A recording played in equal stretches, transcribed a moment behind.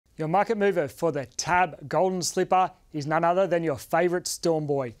Your market mover for the Tab Golden Slipper is none other than your favourite Storm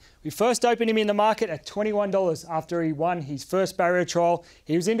Boy. We first opened him in the market at $21 after he won his first barrier trial.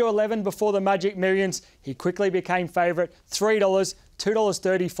 He was into 11 before the Magic Millions. He quickly became favourite, $3,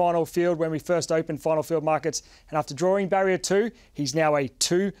 $2.30 final field when we first opened final field markets. And after drawing barrier 2, he's now a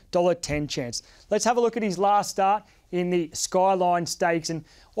 $2.10 chance. Let's have a look at his last start in the Skyline Stakes. And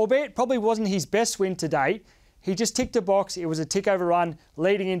albeit probably wasn't his best win to date, he just ticked a box. It was a tick over run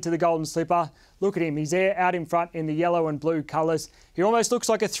leading into the Golden Slipper. Look at him. He's there out in front in the yellow and blue colours. He almost looks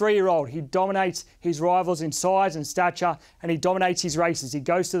like a 3-year-old. He dominates his rivals in size and stature, and he dominates his races. He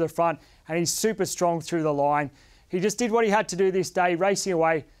goes to the front and he's super strong through the line. He just did what he had to do this day, racing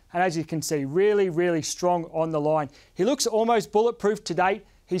away. And as you can see, really, really strong on the line. He looks almost bulletproof to date.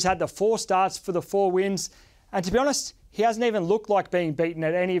 He's had the 4 starts for the 4 wins. And to be honest, he hasn't even looked like being beaten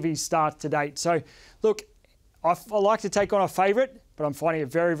at any of his starts to date. So, look, I like to take on a favourite, but I'm finding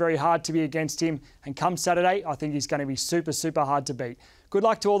it very, very hard to be against him. And come Saturday, I think he's going to be super, super hard to beat. Good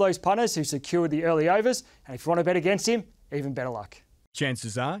luck to all those punters who secured the early overs. And if you want to bet against him, even better luck.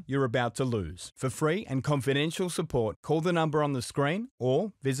 Chances are you're about to lose. For free and confidential support, call the number on the screen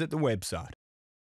or visit the website.